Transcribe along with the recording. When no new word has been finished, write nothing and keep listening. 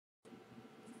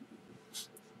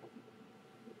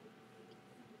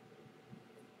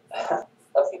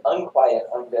Unquiet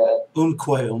undead.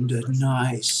 Unquiet undead,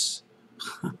 nice.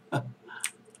 The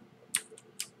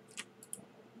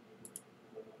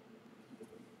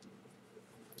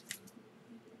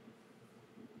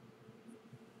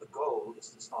goal is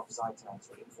to stop Zaitan's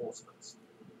reinforcements.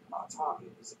 Our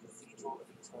target is a cathedral of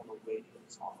eternal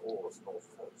radiance on Or's north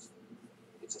coast.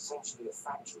 It's essentially a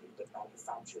factory that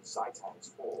manufactures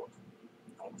Zaitan's horde.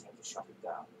 I intend to shut it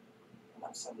down, and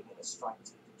I'm sending in a strike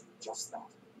team to do just that.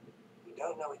 We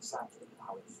don't know exactly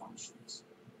how it functions,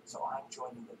 so I'm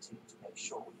joining the team to make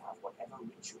sure we have whatever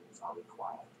rituals are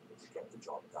required to get the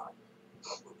job done.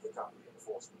 We'll pick up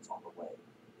reinforcements on the way.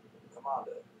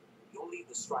 Commander, you'll lead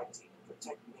the strike team and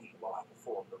protect me while I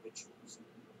perform the rituals.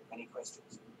 Any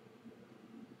questions?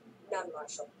 None,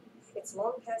 Marshal. It's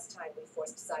long past time we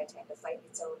forced Zaitan to fight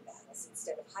its own battles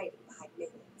instead of hiding behind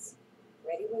minions.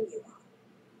 Ready when you are.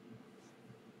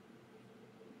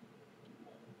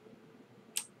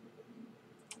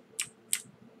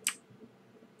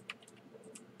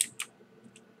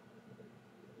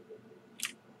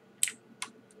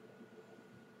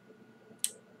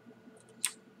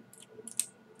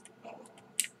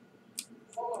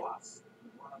 Follow us.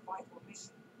 We're on a vital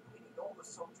mission. We need all the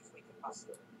soldiers we can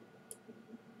muster.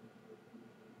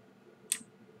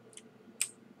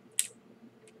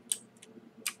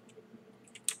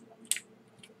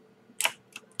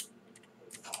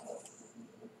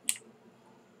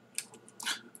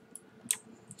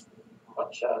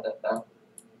 One shot at them.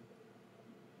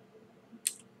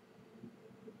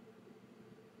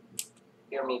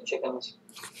 Hear me, chickens.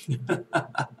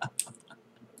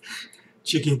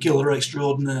 Chicken killer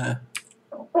extraordinaire.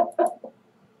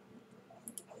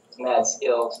 Mad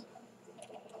skills.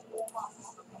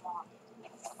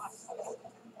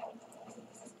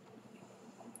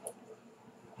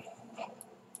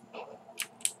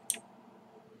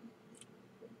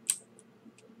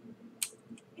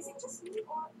 Is it just me,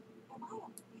 or am I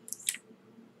on the base?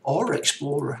 Or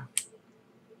explorer.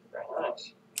 Very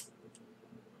nice.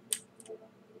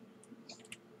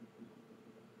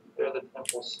 They're the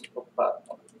temple's central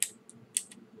platform.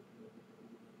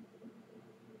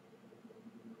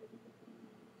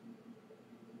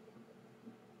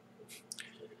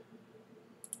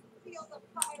 Feel the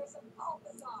fires of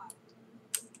Balthazar.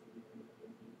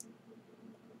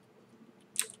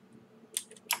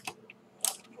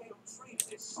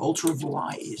 Altar of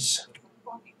Lies.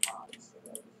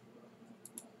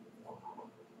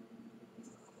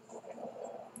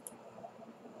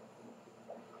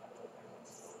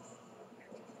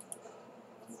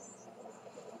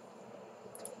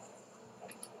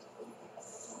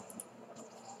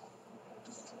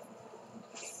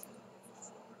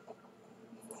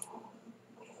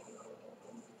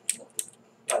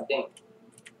 I think.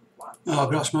 Oh,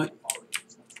 grass, mate.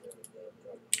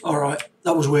 Alright,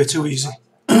 that was way too easy.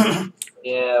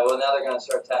 Yeah, well now they're gonna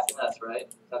start attacking us,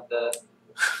 right? Not the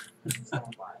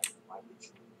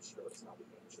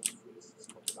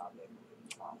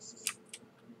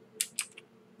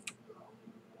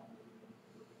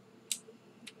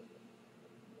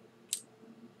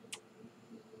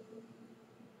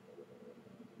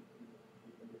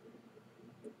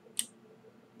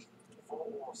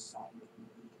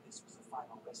This was the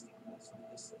final resting place for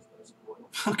Lyssa's most royal.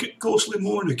 Look at Ghostly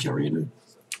Mona carrying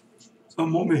a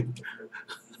mummy.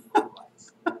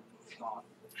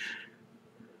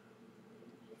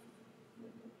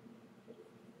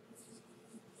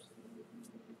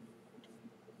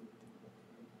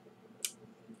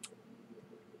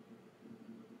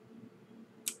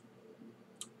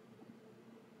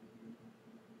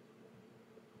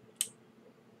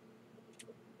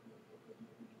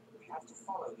 We have to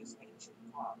follow this ancient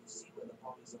path to see where the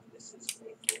bodies of Lyssa's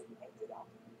faithful ended up.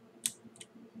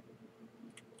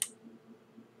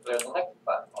 there's the next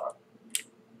platform.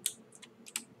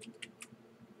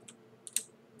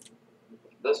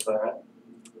 This way, right?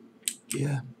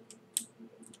 Yeah.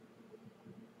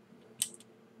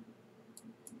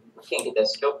 We can't get that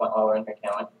skill point while we're in here,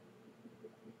 can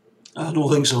we? I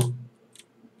don't think so.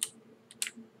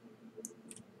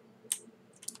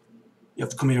 You have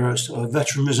to come here as a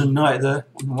veteran risen knight there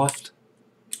on the left.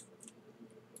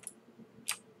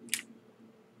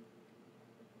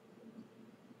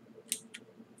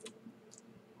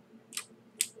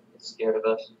 It's scared of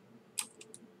us.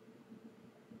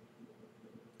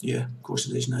 Yeah, of course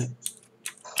it is, Nate.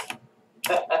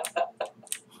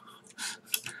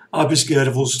 I'd be scared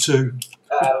of us too.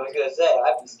 I was gonna say,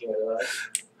 I'd be scared of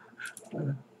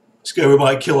us. Scared we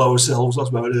might kill ourselves, that's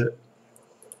about it.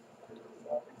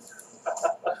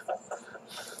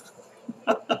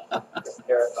 It's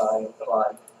terrifying, come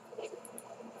on.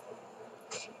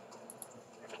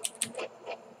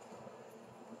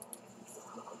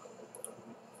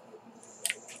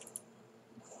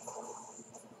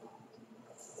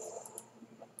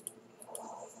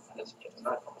 It's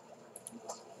not.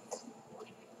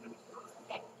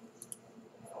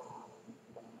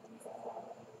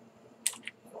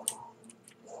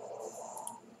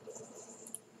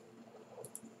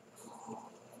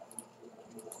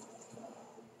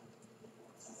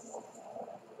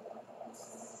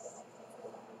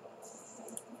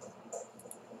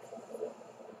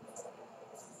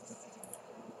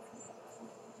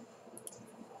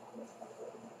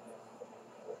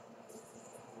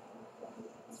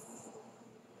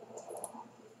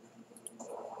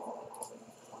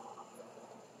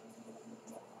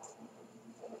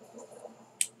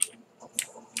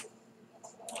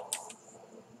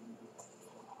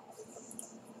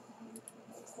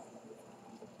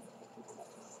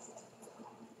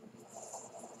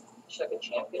 She's like a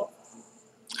champion.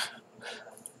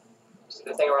 See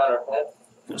the thing around her head?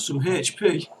 Got some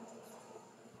HP.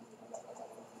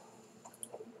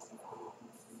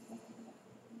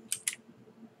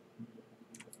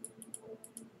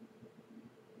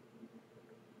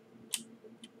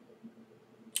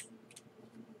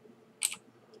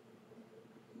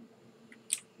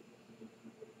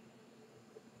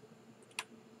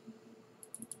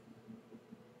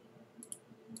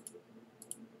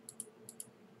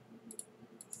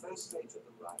 The first stage of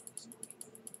the rite is grief.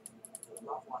 The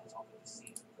loved ones of the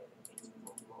deceased played an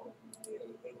integral role. They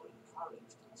were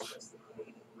encouraged to express the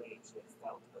pain and rage they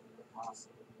felt over the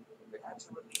passing. They had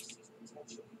to release these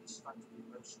potentially destructive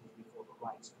emotions before the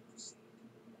rites could proceed.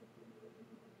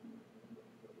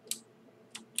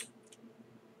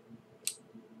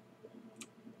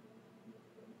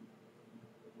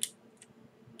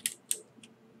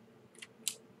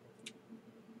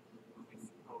 The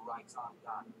funeral rites aren't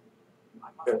done. I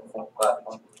must Good, perform my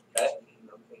platform. ritual Okay. in key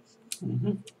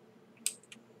locations.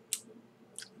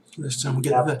 So this time we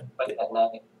get the Like at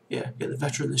night. get the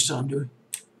veteran this time, do we?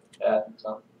 Yeah,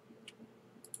 so.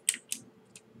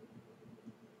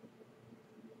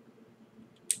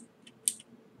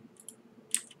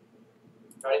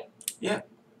 Ready? Yeah.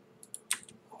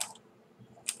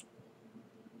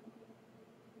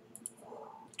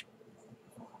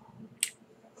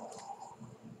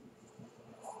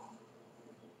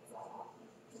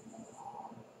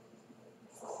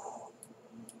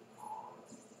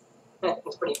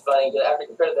 It's pretty funny. But after you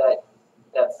get rid of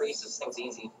that priest, this thing's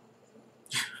easy.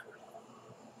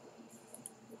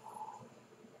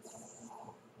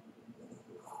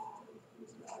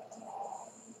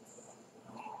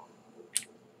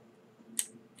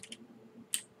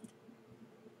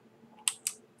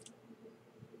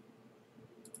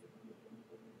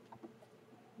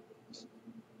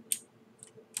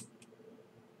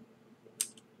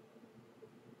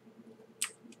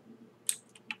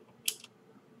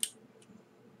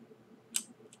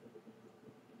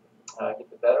 Get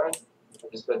the veteran. Or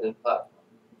just go to the platform.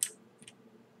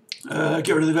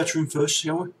 Get rid of the veteran first,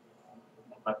 shall we?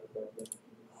 That might be very good.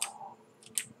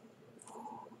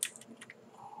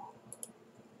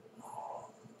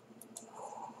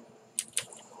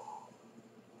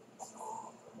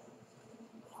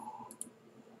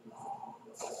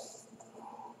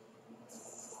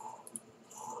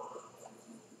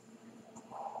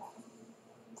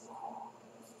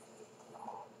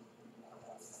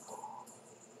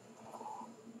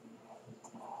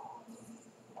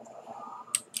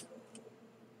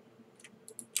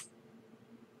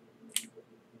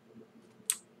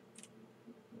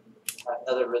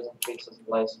 Another risen priest is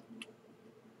place.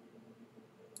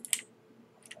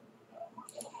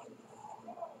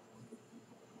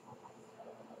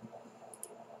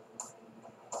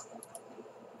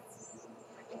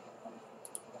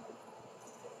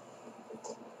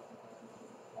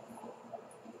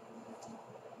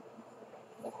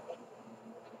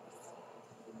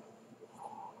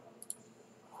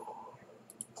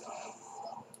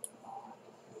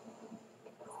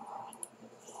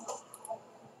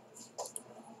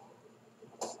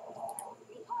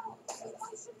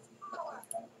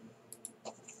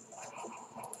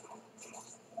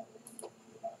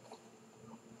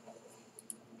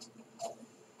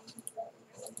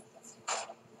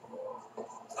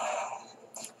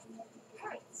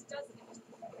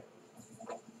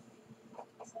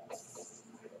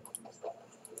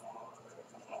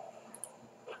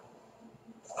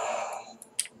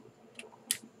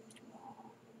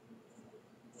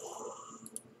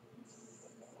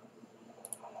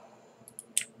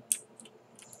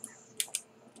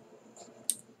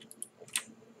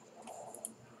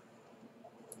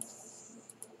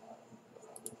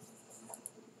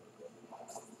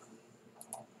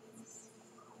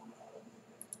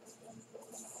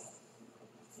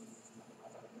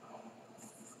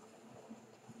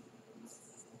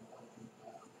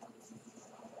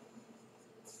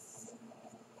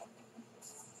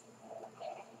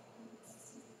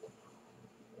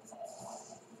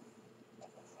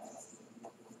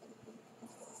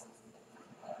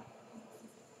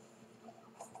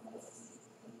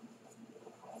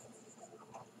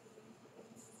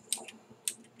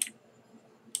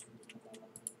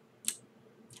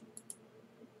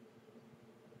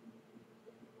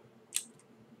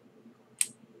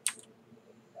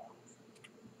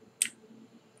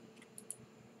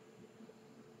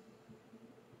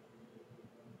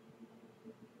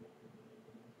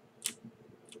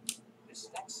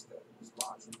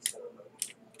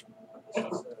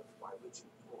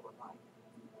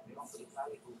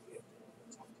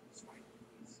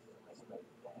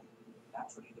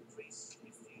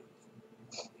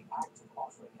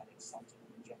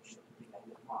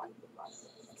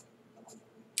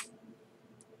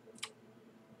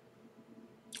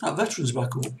 That veteran's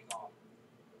back up.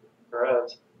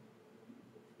 Correct.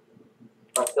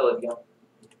 I'll kill it again.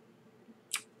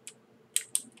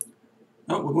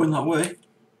 Oh, we're going that way.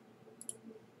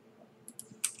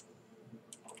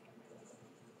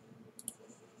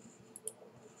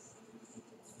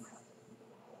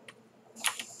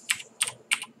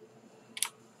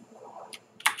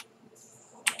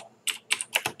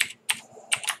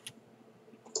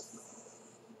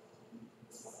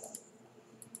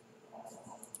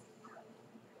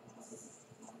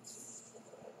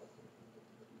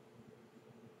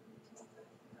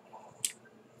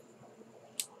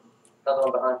 Another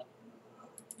one behind.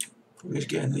 He's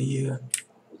getting the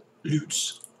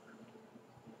loots.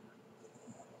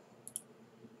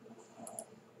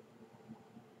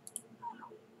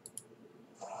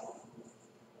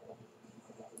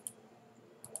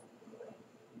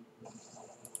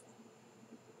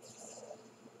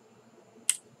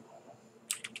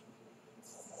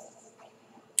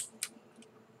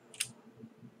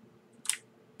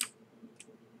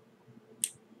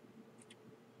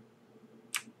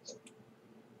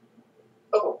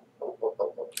 Oh.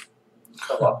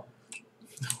 Oh well.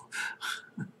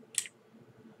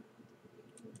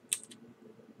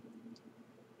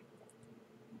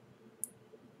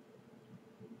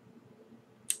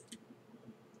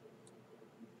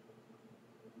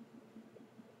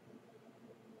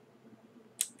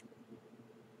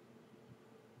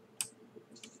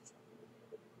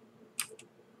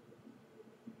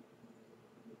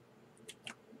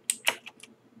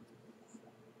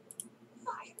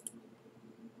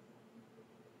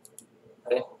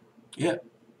 Ready? Yeah.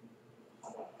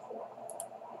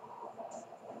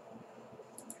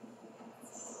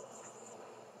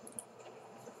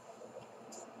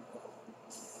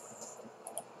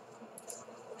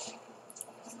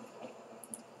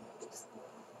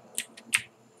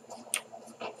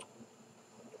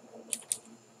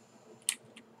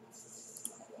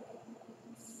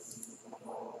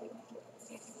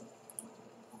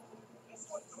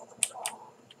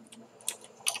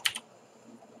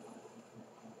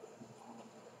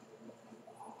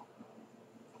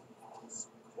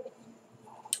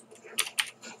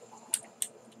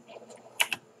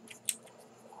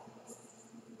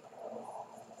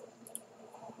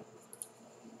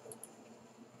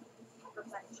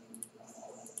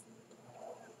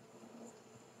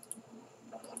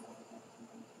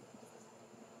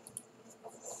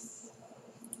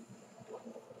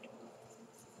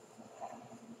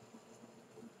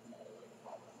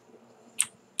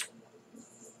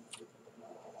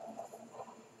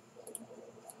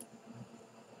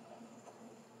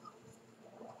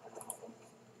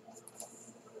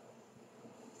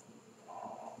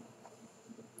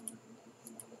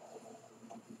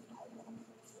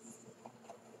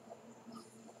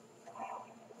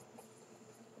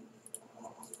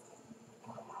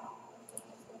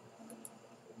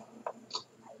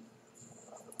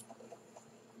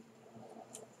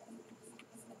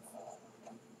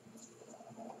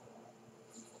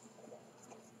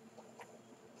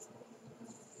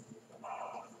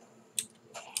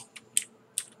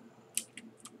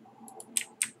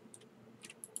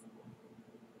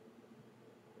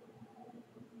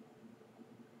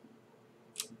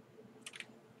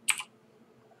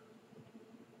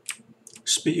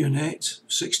 Spear and 8,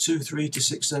 623 to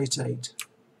 688.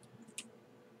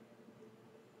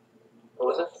 What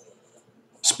was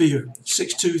it? Spear,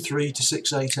 623 to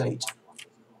 688.